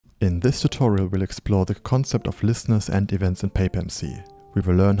In this tutorial, we'll explore the concept of listeners and events in PaperMC. We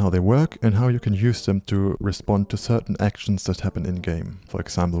will learn how they work and how you can use them to respond to certain actions that happen in-game. For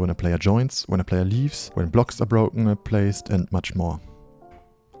example, when a player joins, when a player leaves, when blocks are broken or placed, and much more.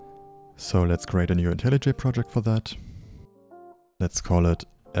 So let's create a new IntelliJ project for that. Let's call it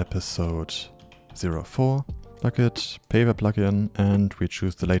episode 04. Bukkit, paper plugin, and we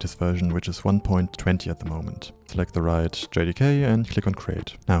choose the latest version, which is 1.20 at the moment. Select the right JDK and click on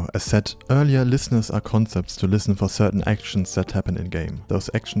create. Now, as said earlier, listeners are concepts to listen for certain actions that happen in-game.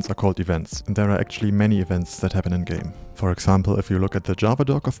 Those actions are called events, and there are actually many events that happen in-game. For example, if you look at the Java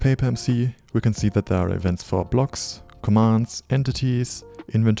doc of PaperMC, we can see that there are events for blocks, commands, entities,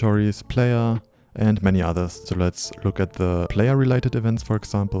 inventories, player, and many others. So let's look at the player-related events, for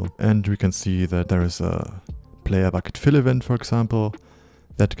example, and we can see that there is a player bucket fill event, for example,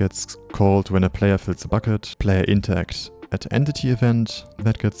 that gets called when a player fills a bucket. Player interact at entity event,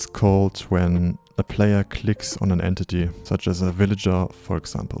 that gets called when a player clicks on an entity, such as a villager, for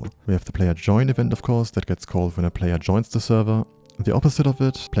example. We have the player join event, of course, that gets called when a player joins the server. The opposite of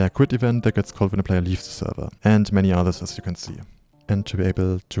it, player quit event, that gets called when a player leaves the server, and many others, as you can see. And to be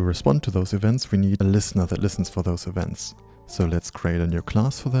able to respond to those events, we need a listener that listens for those events. So let's create a new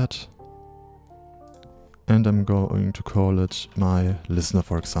class for that. And I'm going to call it MyListener,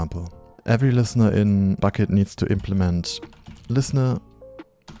 for example. Every listener in Bukkit needs to implement listener,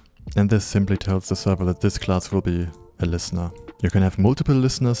 and this simply tells the server that this class will be a listener. You can have multiple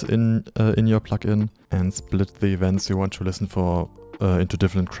listeners in your plugin and split the events you want to listen for into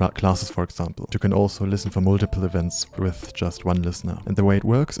different classes, for example. You can also listen for multiple events with just one listener. And the way it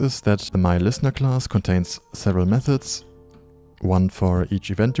works is that the MyListener class contains several methods. One for each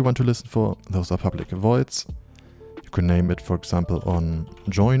event you want to listen for. Those are public voids. You can name it, for example, on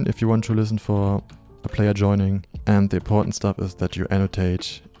join if you want to listen for a player joining. And the important stuff is that you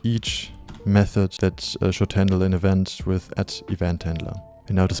annotate each method that should handle an event with @EventHandler.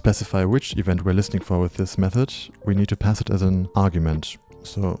 And now to specify which event we're listening for with this method, we need to pass it as an argument.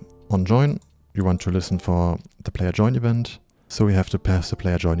 So on join, you want to listen for the player join event. So we have to pass the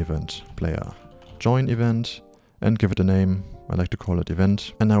player join event, player join event, and give it a name. I like to call it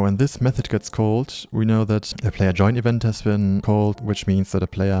event. And now when this method gets called, we know that a player join event has been called, which means that a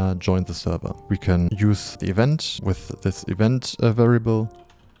player joined the server. We can use the event with this event variable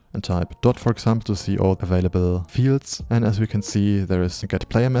and type dot, for example, to see all available fields. And as we can see, there is a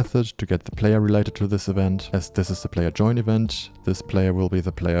getPlayer method to get the player related to this event. As this is the player join event, this player will be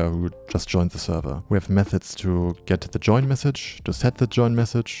the player who just joined the server. We have methods to get the join message, to set the join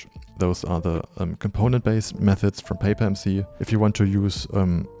message. Those are the component-based methods from PaperMC. If you want to use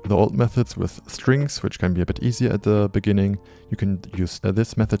the old methods with strings, which can be a bit easier at the beginning, you can use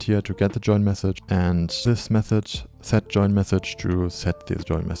this method here to get the join message, and this method, set join message, to set the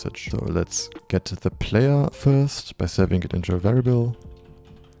join message. So let's get the player first by saving it into a variable.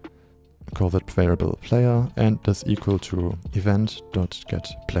 Call that variable player, and that's equal to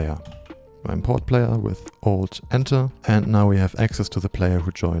event.getPlayer. I import player with Alt Enter, and now we have access to the player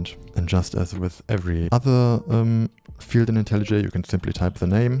who joined. And just as with every other field in IntelliJ, you can simply type the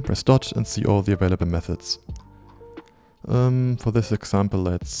name, press dot, and see all the available methods. For this example,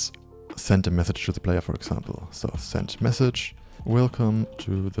 let's send a message to the player, for example. So send message, welcome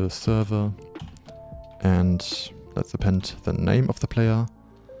to the server, and let's append the name of the player,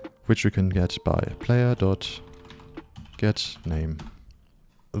 which we can get by player.getName.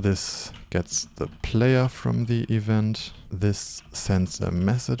 This gets the player from the event. This sends a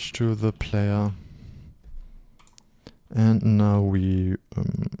message to the player. And now we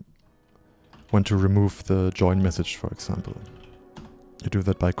want to remove the join message, for example. You do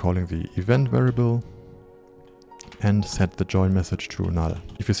that by calling the event variable and set the join message to null.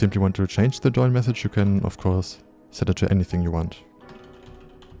 If you simply want to change the join message, you can, of course, set it to anything you want.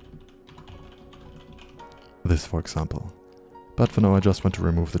 This, for example. But for now I just want to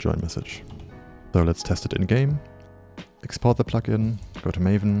remove the join message. So let's test it in game. Export the plugin, go to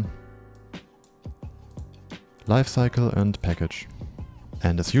Maven, Lifecycle and Package.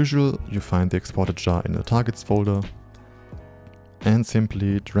 And as usual, you find the exported jar in the targets folder and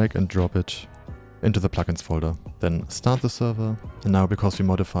simply drag and drop it into the plugins folder. Then start the server. And now, because we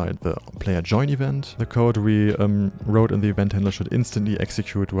modified the player join event, the code we wrote in the event handler should instantly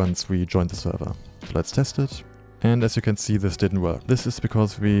execute once we join the server. So let's test it. And as you can see, this didn't work. This is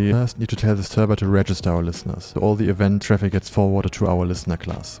because we first need to tell the server to register our listeners. So all the event traffic gets forwarded to our listener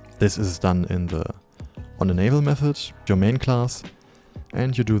class. This is done in the onEnable method, your main class.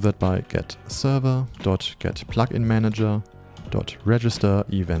 And you do that by get server.getPluginManager.register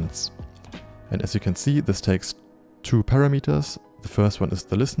events. And as you can see, this takes two parameters, The first one is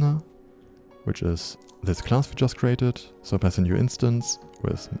the listener, which is this class we just created. So pass a new instance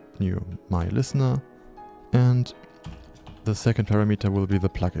with new MyListener. And the second parameter will be the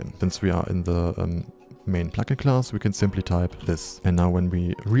plugin. Since we are in the main plugin class, we can simply type this. And now when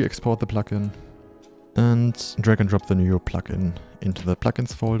we re-export the plugin and drag and drop the new plugin into the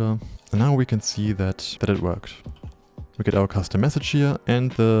plugins folder, and now we can see that it worked. We get our custom message here,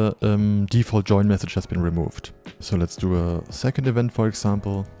 and the default join message has been removed. So let's do a second event, for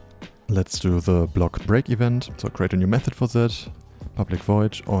example. Let's do the block break event. So create a new method for that. Public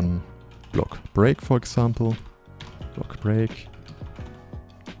void on block break, for example. Block break.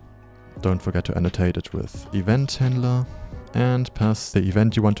 Don't forget to annotate it with event handler and pass the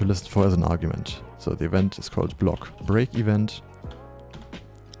event you want to listen for as an argument. So the event is called block break event.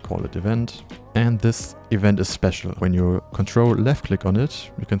 Call it event. And this event is special. When you control left click on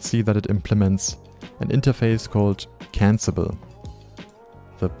it, you can see that it implements an interface called cancelable.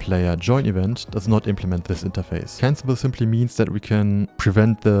 The player join event does not implement this interface. Cancelable simply means that we can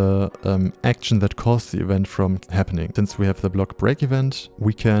prevent the action that caused the event from happening. Since we have the block break event,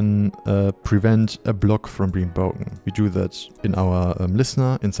 we can prevent a block from being broken. We do that in our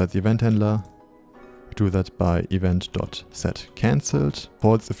listener inside the event handler. We do that by event.setCancelled.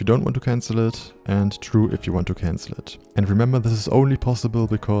 False if you don't want to cancel it, and true if you want to cancel it. And remember, this is only possible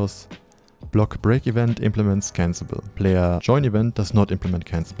because block break event implements cancelable. Player join event does not implement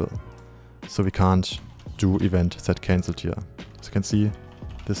cancelable. So we can't do event set cancelled here. As you can see,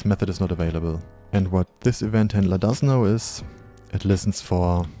 this method is not available. And what this event handler does now is it listens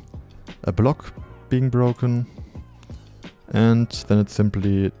for a block being broken, and then it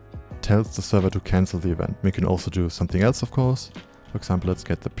simply tells the server to cancel the event. We can also do something else, of course. For example, let's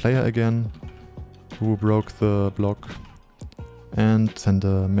get the player again who broke the block and send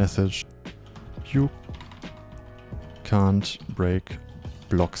a message. You can't break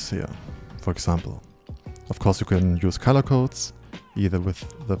blocks here, for example. Of course, you can use color codes, either with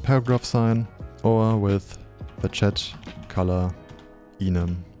the paragraph sign or with the chat color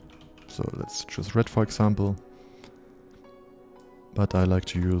enum. So let's choose red, for example. But I like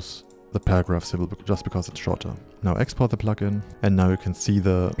to use the paragraph symbol just because it's shorter. Now export the plugin, and now you can see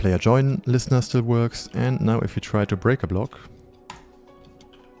the player join listener still works. And now if you try to break a block,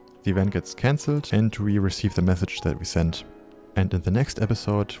 the event gets cancelled and we receive the message that we sent. And in the next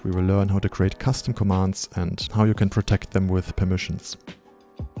episode, we will learn how to create custom commands and how you can protect them with permissions.